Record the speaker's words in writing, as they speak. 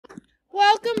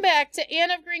Welcome back to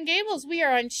Anne of Green Gables. We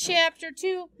are on Chapter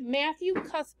 2. Matthew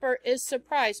Cuthbert is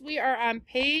surprised. We are on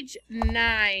page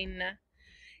 9.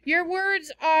 Your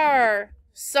words are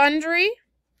sundry,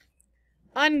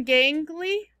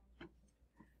 ungainly,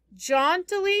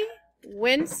 jauntily,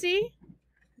 wincy,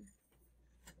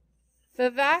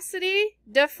 vivacity,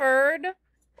 deferred,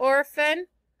 orphan,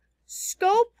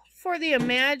 scope for the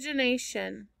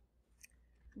imagination,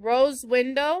 rose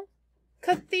window,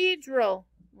 cathedral,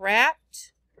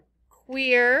 wrapped,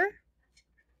 queer,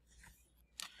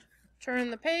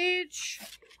 turn the page,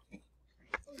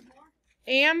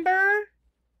 amber,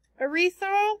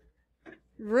 erythral,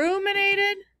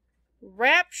 ruminated,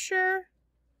 rapture,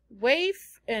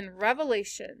 waif, and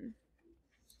revelation.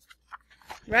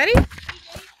 Ready?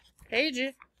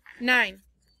 Page 9.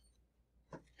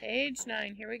 Page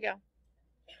 9. Here we go.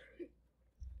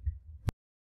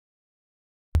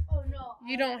 Oh no.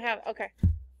 You don't have, okay.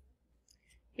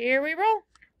 Here we roll.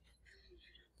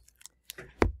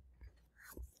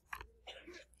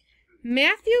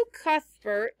 Matthew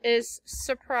Cuthbert is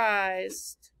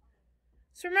surprised.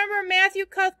 So remember, Matthew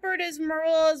Cuthbert is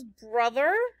Marilla's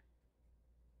brother.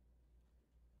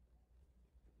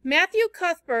 Matthew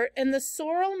Cuthbert and the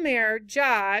sorrel mare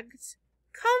jogged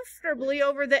comfortably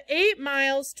over the 8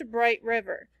 miles to Bright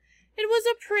River. It was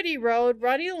a pretty road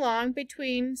running along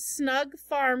between snug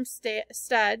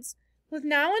farmsteads, with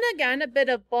now and again a bit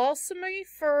of balsamy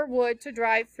fir wood to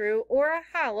drive through, or a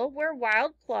hollow where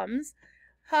wild plums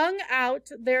hung out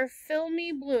their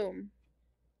filmy bloom.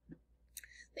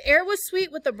 The air was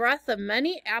sweet with the breath of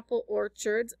many apple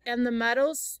orchards, and the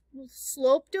meadows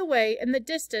sloped away in the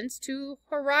distance to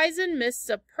horizon mists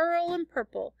of pearl and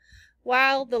purple,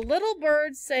 while the little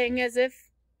birds sang as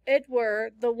if it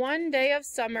were the one day of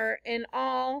summer in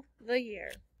all the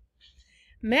year.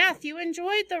 Matthew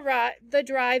enjoyed the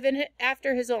drive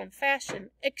after his own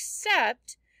fashion,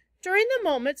 except during the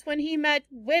moments when he met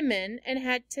women and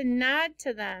had to nod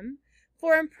to them,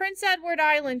 for in Prince Edward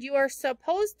Island you are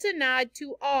supposed to nod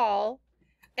to all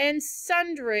and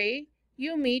sundry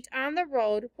you meet on the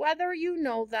road, whether you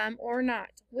know them or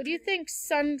not. What do you think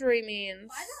sundry means?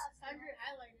 Why not sundry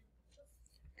highlighted?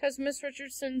 Because Miss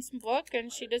Richardson's book,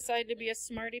 and she decided to be a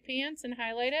smarty pants and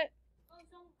highlight it. Oh,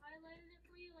 someone highlighted it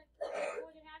for you, like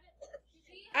before they had it?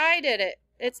 I did it.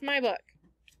 It's my book.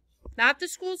 Not the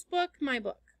school's book, my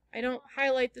book. I don't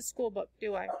highlight the school book,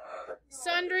 do I?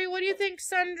 Sundry, what do you think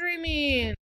sundry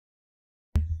means?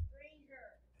 Stranger.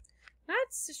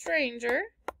 Not stranger.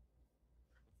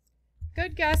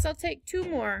 Good guess. I'll take 2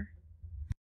 more.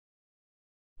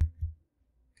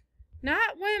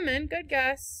 Not women. Good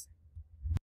guess.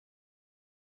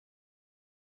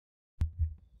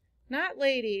 Not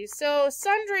ladies. So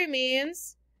sundry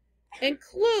means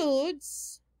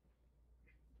includes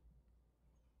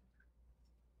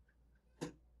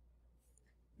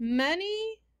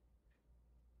many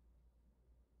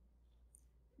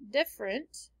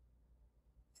different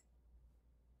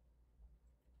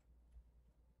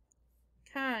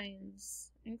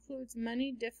kinds. Includes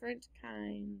many different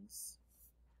kinds.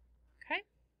 Okay?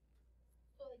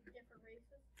 So like different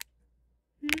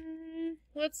races?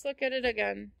 Let's look at it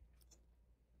again.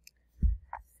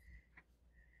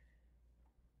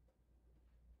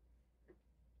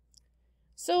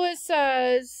 So it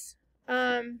says,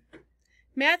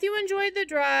 Matthew enjoyed the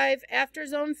drive after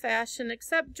his own fashion,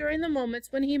 except during the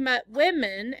moments when he met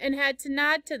women and had to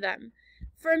nod to them.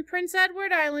 For in Prince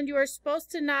Edward Island, you are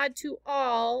supposed to nod to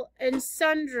all, and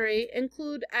sundry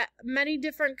include many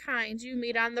different kinds you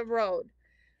meet on the road.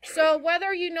 So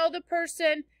whether you know the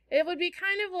person, it would be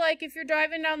kind of like if you're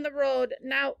driving down the road.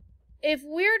 Now, if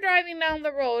we're driving down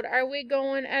the road, are we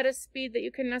going at a speed that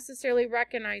you can necessarily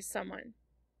recognize someone?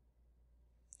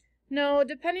 No,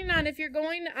 depending on if you're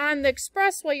going on the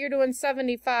expressway, you're doing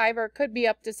 75, or it could be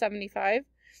up to 75.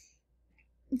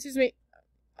 Excuse me.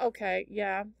 Okay,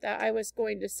 yeah, that I was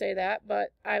going to say that, but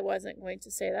I wasn't going to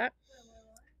say that.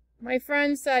 My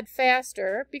friend said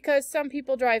faster, because some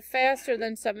people drive faster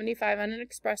than 75 on an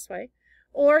expressway.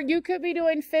 Or you could be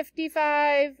doing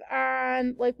 55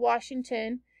 on, like,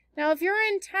 Washington. Now, if you're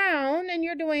in town and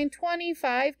you're doing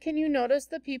 25, can you notice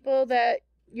the people that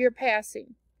you're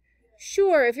passing?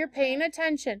 Sure, if you're paying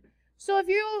attention. So if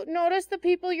you notice the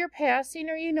people you're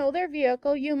passing or you know their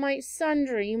vehicle, you might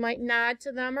sundry. You might nod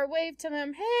to them or wave to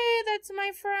them. Hey, that's my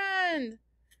friend.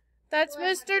 That's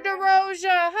Mr.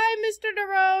 DeRosa. Hi, Mr.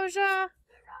 DeRosa.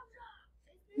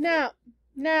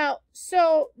 Now,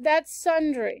 so that's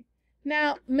sundry.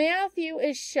 Now, Matthew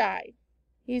is shy.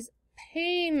 He's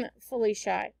painfully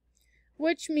shy,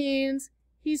 which means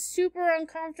he's super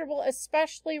uncomfortable,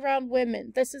 especially around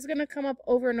women. This is going to come up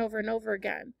over and over and over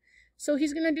again. So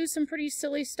he's going to do some pretty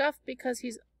silly stuff because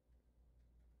he's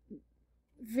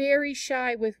very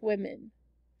shy with women.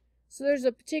 So there's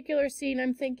a particular scene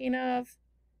I'm thinking of,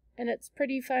 and it's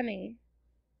pretty funny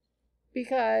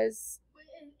because Wait,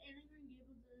 is Anna Green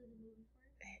Gables the movie for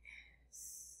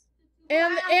it?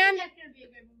 and I think that's gonna be a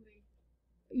good movie.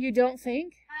 you don't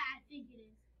think? I think it is.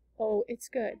 Oh, it's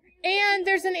good. And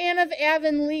there's an Anne of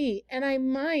Avonlea, and I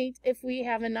might, if we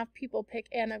have enough people pick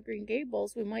Anne of Green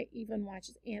Gables, we might even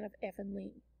watch Anne of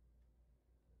Avonlea.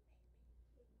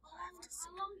 How long is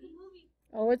the movie?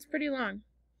 Oh, it's pretty long.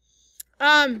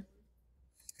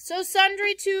 So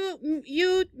sundry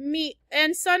you meet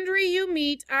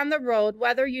on the road,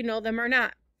 whether you know them or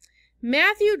not.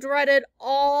 Matthew dreaded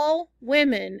all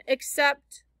women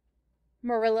except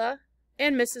Marilla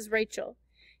and Mrs. Rachel.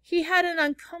 He had an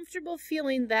uncomfortable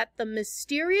feeling that the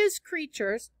mysterious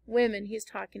creatures, women he's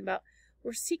talking about,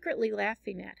 were secretly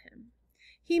laughing at him.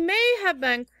 He may have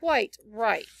been quite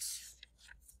right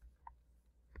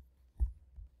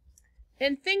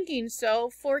in thinking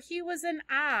so, for he was an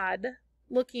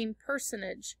odd-looking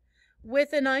personage,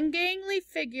 with an ungainly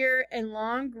figure and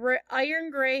long iron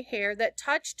gray hair that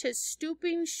touched his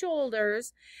stooping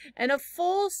shoulders, and a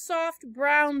full, soft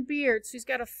brown beard. So he's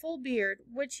got a full beard,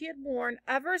 which he had worn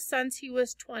ever since he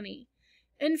was 20.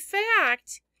 In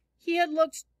fact, he had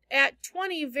looked at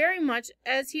 20 very much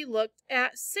as he looked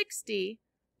at 60,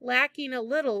 lacking a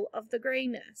little of the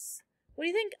grayness. What do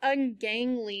you think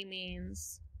ungainly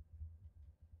means?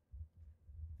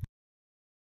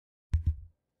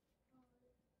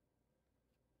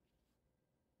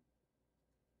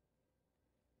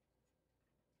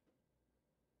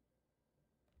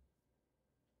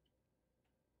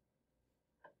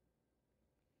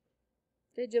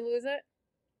 Did you lose it?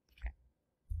 Okay.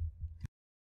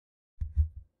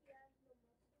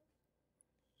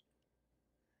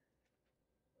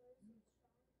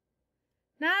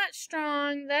 Not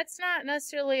strong. That's not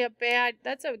necessarily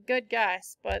that's a good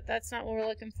guess, but that's not what we're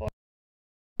looking for.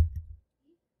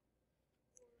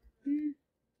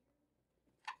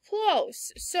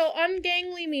 Close. So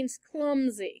ungainly means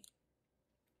clumsy.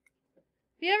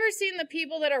 Have you ever seen the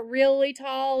people that are really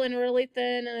tall and really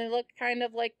thin and they look kind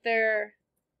of like they're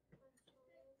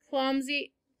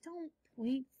clumsy? Don't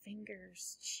point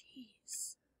fingers.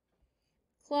 Jeez.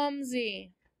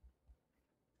 Clumsy.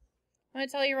 I'm going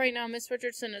to tell you right now, Miss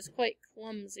Richardson is quite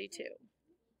clumsy too.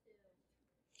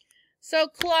 So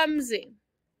clumsy.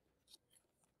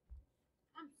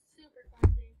 I'm super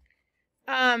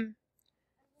clumsy.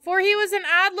 For he was an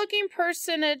odd-looking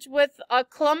personage with a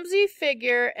clumsy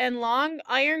figure and long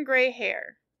iron gray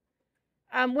hair.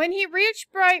 When he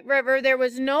reached Bright River, there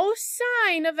was no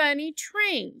sign of any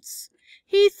trains.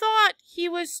 He thought he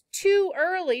was too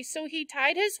early, so he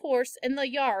tied his horse in the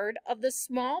yard of the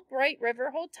small Bright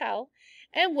River Hotel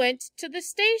and went to the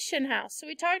station house. So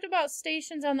we talked about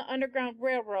stations on the Underground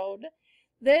Railroad.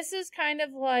 This is kind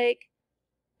of like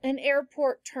an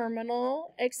airport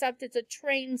terminal, except it's a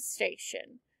train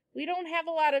station. We don't have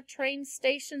a lot of train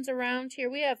stations around here.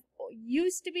 We have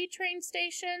used to be train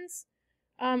stations,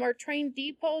 or train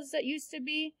depots that used to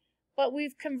be, but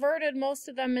we've converted most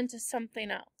of them into something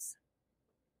else.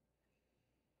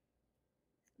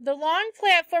 The long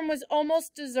platform was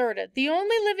almost deserted, the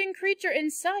only living creature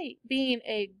in sight being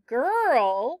a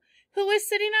girl who was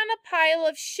sitting on a pile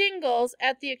of shingles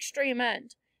at the extreme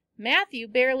end. Matthew,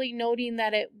 barely noting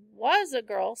that it was a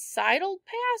girl, sidled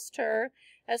past her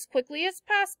as quickly as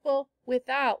possible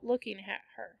without looking at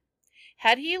her.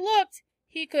 Had he looked,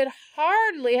 he could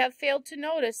hardly have failed to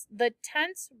notice the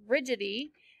tense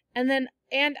rigidity and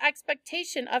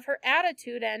expectation of her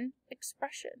attitude and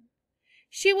expression.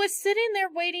 She was sitting there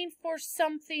waiting for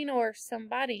something or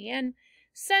somebody, and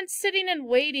since sitting and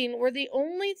waiting were the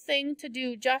only thing to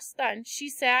do just then, she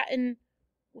sat and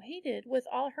waited with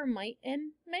all her might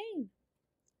and main.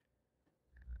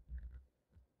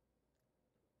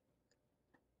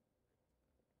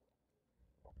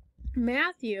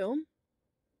 Matthew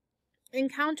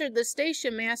encountered the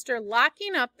station master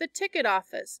locking up the ticket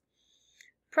office,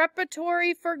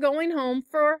 preparatory for going home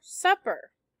for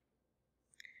supper,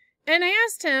 and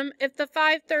asked him if the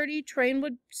 5:30 train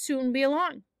would soon be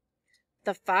along.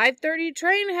 "The 5:30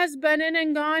 train has been in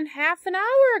and gone half an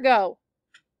hour ago,"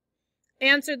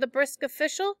 answered the brisk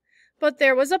official, "but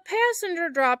there was a passenger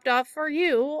dropped off for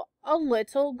you, a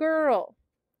little girl."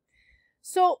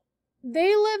 So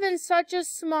they live in such a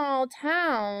small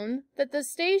town that the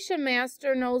station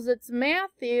master knows it's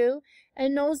Matthew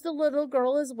and knows the little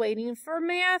girl is waiting for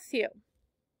Matthew.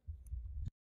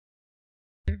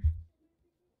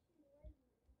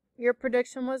 Your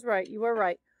prediction was right. You were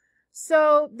right.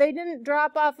 So they didn't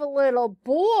drop off a little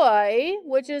boy,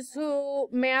 which is who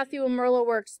Matthew and Marilla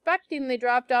were expecting. They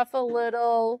dropped off a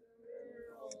little...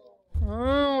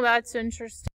 Oh, that's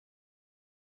interesting.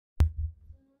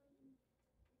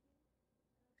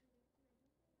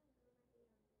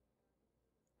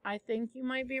 I think you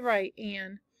might be right,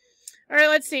 Anne. All right,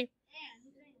 let's see.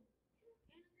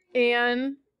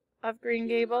 Anne of Green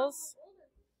Gables.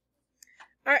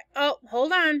 All right. Oh,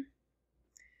 hold on.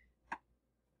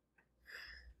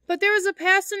 But there was a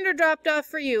passenger dropped off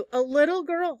for you, a little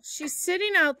girl. She's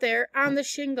sitting out there on the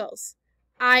shingles.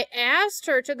 I asked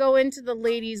her to go into the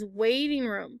ladies' waiting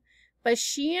room, but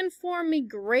she informed me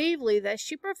gravely that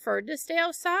she preferred to stay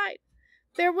outside.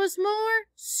 There was more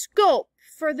scope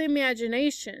for the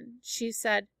imagination, she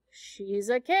said. She's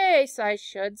a case, I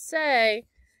should say.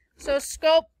 So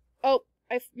scope... Oh,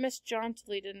 I missed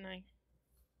jauntily, didn't I?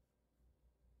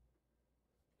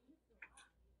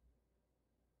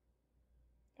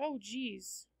 Oh,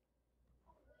 geez.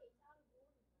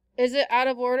 Is it out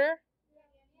of order?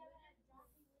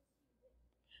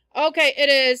 Okay, it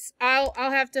is. I'll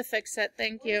have to fix it.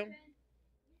 Thank you.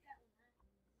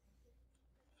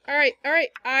 All right.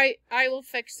 I will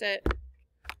fix it.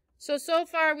 So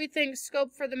far we think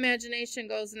scope for the imagination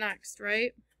goes next,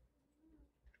 right?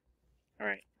 All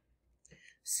right.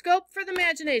 Scope for the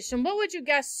imagination. What would you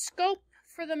guess scope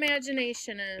for the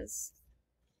imagination is?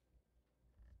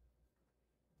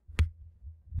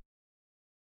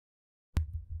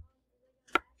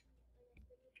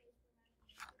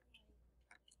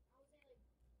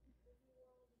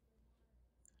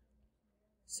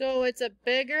 So it's a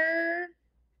bigger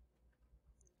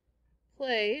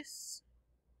place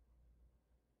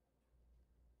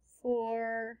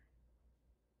for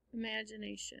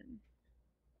imagination.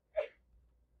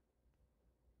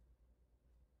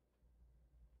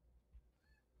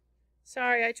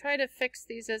 Sorry, I try to fix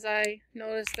these as I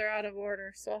notice they're out of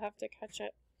order, so I'll have to catch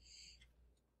it.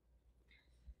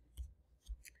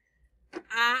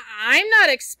 I'm not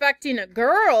expecting a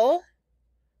girl,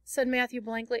 said Matthew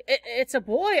blankly. It's a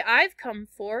boy I've come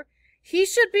for. He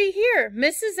should be here.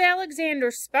 Mrs.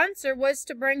 Alexander Spencer was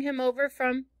to bring him over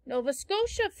from Nova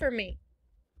Scotia for me.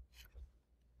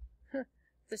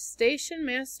 The station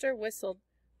master whistled.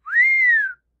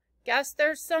 Guess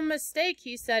there's some mistake,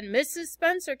 he said. Mrs.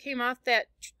 Spencer came off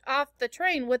the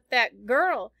train with that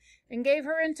girl and gave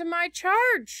her into my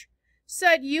charge.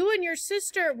 Said you and your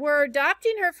sister were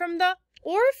adopting her from the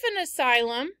orphan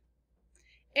asylum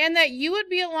and that you would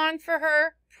be along for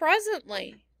her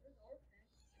presently.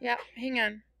 Yeah, hang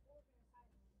on.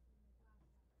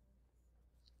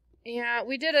 Yeah,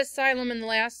 we did asylum in the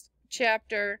last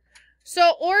chapter.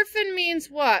 So orphan means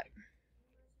what?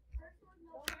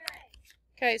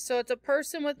 Okay, so it's a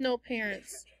person with no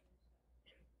parents.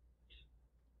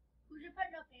 Who should put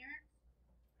no parents?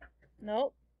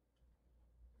 Nope.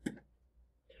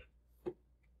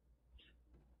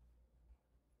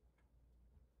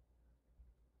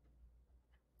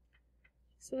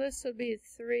 So this would be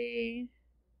 3.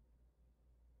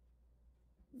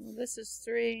 Well, this is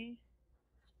 3.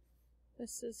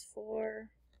 This is 4.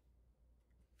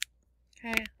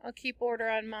 Okay, I'll keep order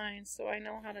on mine so I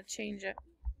know how to change it.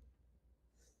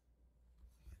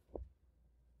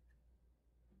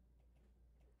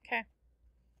 Okay.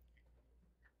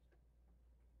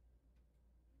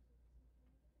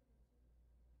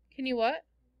 Can you what?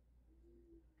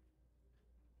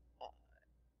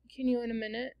 Can you in a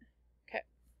minute? Okay.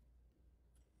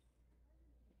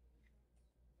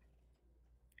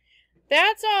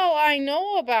 That's all I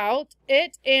know about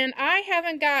it, and I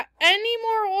haven't got any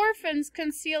more orphans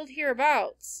concealed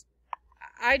hereabouts.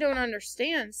 I don't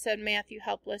understand, said Matthew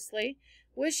helplessly,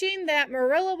 wishing that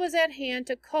Marilla was at hand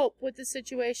to cope with the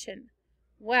situation.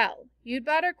 Well, you'd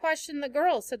better question the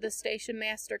girl, said the station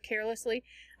master carelessly.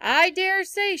 I dare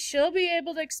say she'll be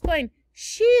able to explain.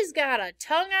 She's got a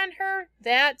tongue on her,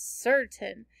 that's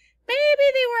certain.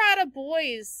 Maybe they were out of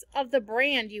boys of the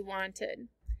brand you wanted.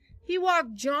 He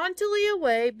walked jauntily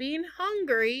away, being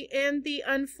hungry, and the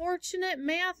unfortunate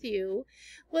Matthew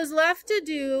was left to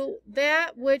do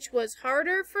that which was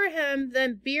harder for him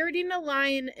than bearding a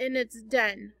lion in its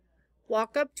den.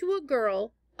 Walk up to a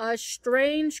girl, a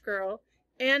strange girl,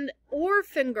 an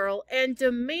orphan girl, and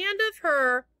demand of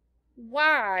her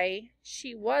why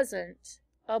she wasn't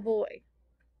a boy.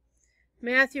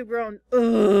 Matthew groaned,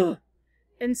 ugh,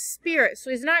 in spirit. So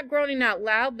he's not groaning out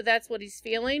loud, but that's what he's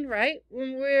feeling, right?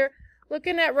 When we're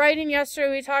looking at writing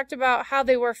yesterday, we talked about how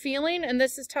they were feeling, and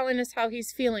this is telling us how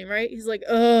he's feeling, right? He's like,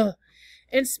 ugh,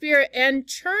 in spirit, and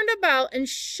turned about and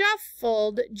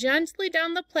shuffled gently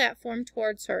down the platform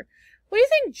towards her. What do you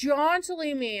think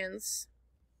jauntily means?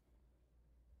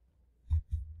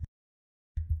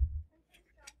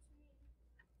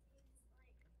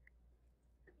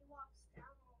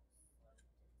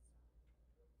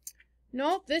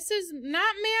 Nope, this is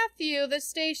not Matthew, the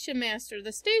station master.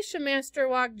 The station master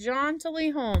walked jauntily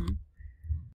home.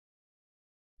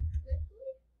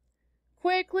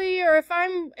 Quickly, or if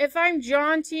I'm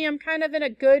jaunty, I'm kind of in a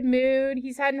good mood.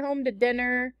 He's heading home to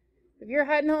dinner. If you're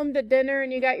heading home to dinner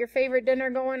and you got your favorite dinner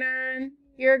going on,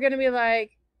 you're gonna be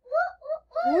like,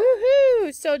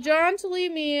 woohoo! So jauntily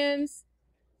means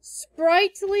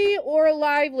sprightly or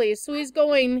lively. So he's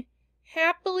going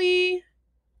happily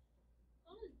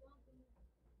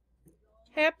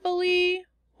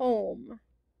home.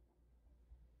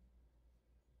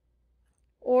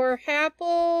 Or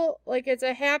like it's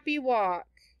a happy walk.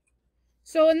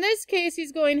 So in this case,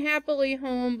 he's going happily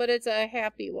home, but it's a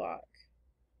happy walk.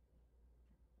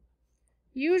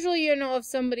 Usually you know if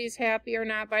somebody's happy or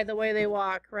not by the way they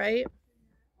walk, right?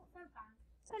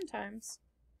 Sometimes.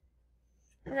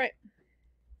 All right.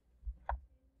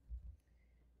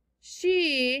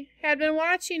 She had been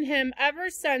watching him ever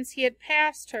since he had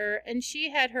passed her, and she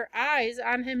had her eyes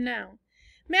on him now.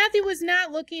 Matthew was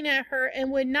not looking at her and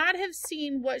would not have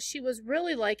seen what she was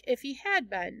really like if he had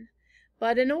been.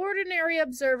 But an ordinary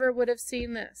observer would have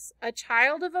seen this. A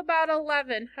child of about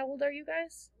 11. How old are you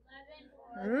guys?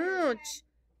 11. Oh,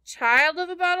 child of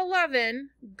about 11,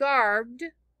 garbed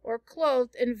or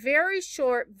clothed in very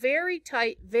short, very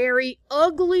tight, very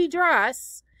ugly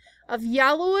dress of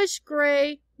yellowish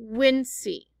gray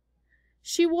wincey.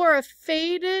 She wore a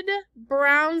faded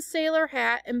brown sailor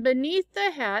hat, and beneath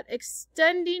the hat,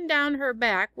 extending down her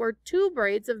back, were 2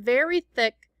 braids of very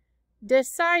thick,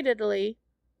 decidedly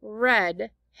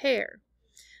red hair.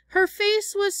 Her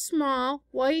face was small,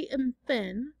 white, and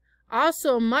thin,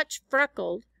 also much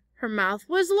freckled. Her mouth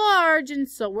was large, and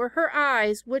so were her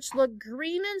eyes, which looked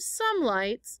green in some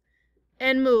lights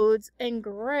and moods and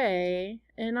gray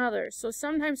in others. So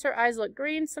sometimes her eyes look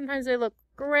green, sometimes they look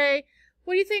gray.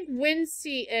 What do you think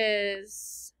wincey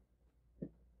is?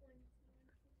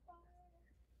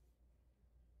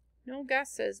 No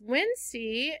guesses.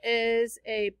 Wincey is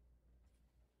a...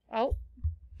 Oh.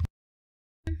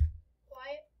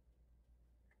 Quiet.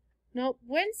 Nope.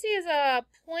 Wincey is a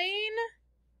plain...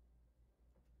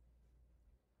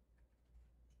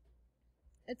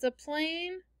 It's a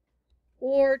plain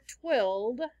or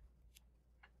twilled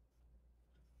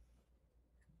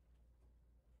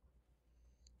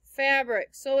fabric.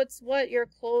 So it's what your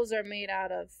clothes are made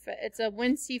out of. It's a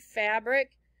wincey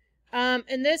fabric.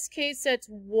 In this case, it's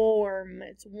warm.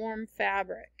 It's warm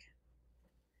fabric.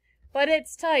 But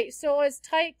it's tight. So is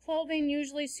tight clothing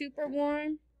usually super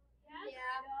warm?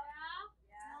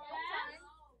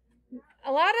 Yeah.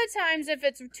 A lot of times if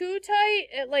it's too tight,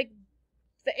 it like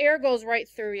the air goes right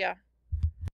through you.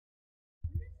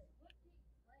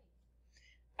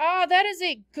 Oh, that is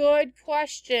a good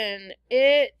question.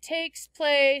 It takes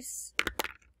place...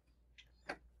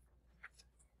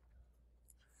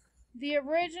 The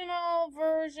original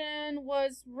version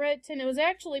was written... It was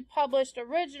actually published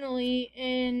originally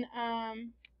in...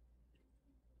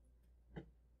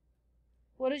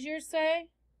 What does yours say?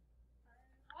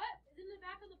 What? Is it in the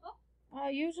back of the book?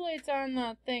 Usually it's on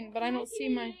the thing, but I don't see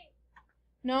my...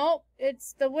 No,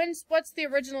 it's the what's the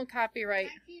original copyright?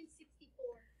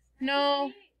 1964.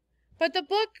 No. But the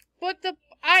book,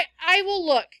 I will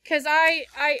look, because I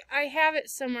have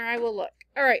it somewhere. I will look.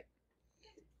 All right.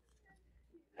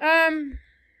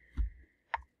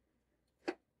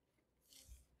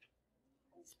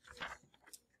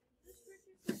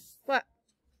 What?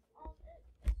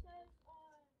 It says,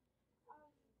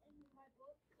 in my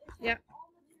book, it says Yeah. all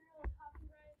material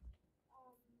copyright,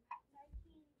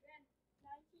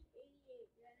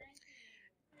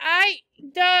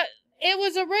 1988. It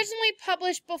was originally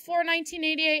published before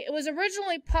 1988. It was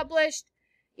originally published,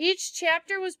 each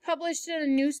chapter was published in a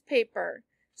newspaper.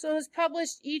 So it was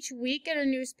published each week in a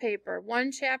newspaper,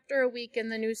 1 chapter a week in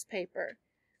the newspaper.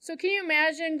 So can you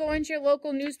imagine going to your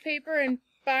local newspaper and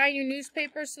buying your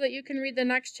newspaper so that you can read the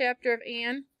next chapter of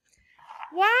Anne?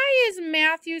 Why is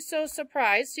Matthew so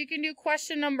surprised? So you can do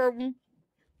question number, 1.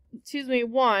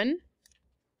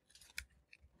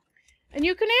 And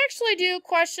you can actually do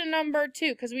question number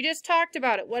 2, because we just talked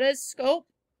about it. What does scope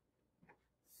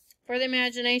for the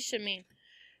imagination mean?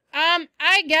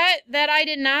 I get that I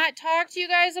did not talk to you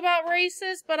guys about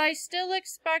races, but I still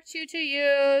expect you to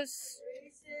use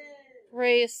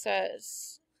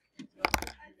races.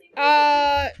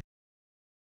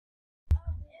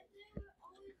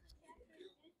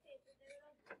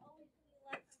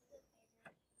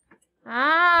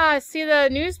 See the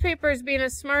newspapers being a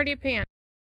smarty pants.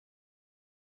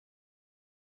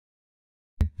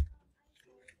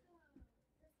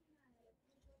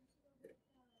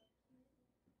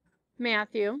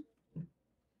 Matthew.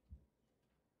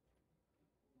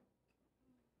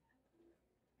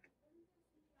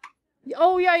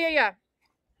 Oh, yeah.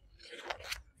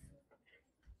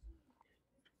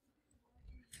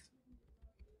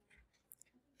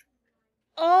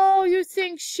 Oh, you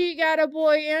think she got a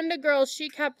boy and a girl? She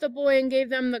kept the boy and gave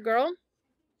them the girl?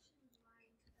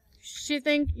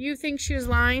 You think she was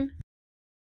lying?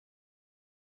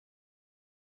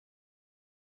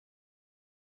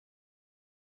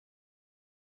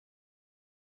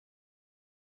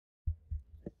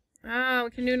 Ah,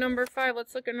 we can do number 5.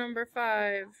 Let's look at number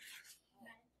 5.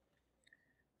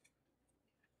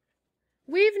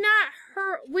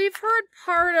 We've heard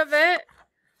part of it.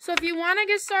 So if you want to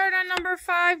get started on number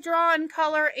 5, draw in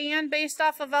color and based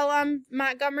off of L.M.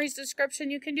 Montgomery's description,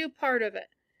 you can do part of it.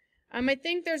 I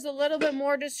think there's a little bit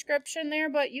more description there,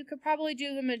 but you could probably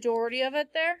do the majority of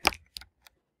it there.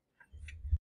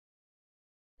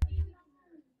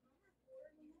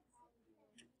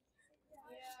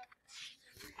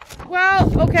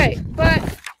 Well, okay,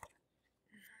 but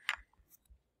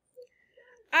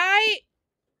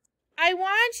I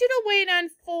want you to wait on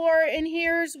 4, and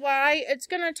here's why. It's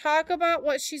going to talk about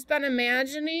what she's been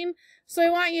imagining, so I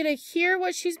want you to hear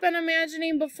what she's been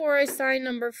imagining before I sign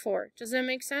number 4. Does that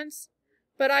make sense?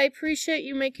 But I appreciate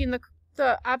you making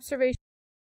the observation.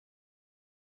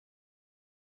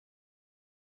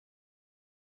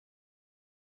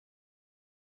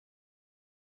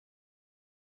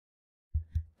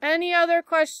 Any other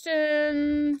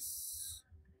questions?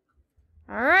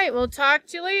 All right, we'll talk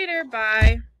to you later.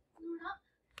 Bye.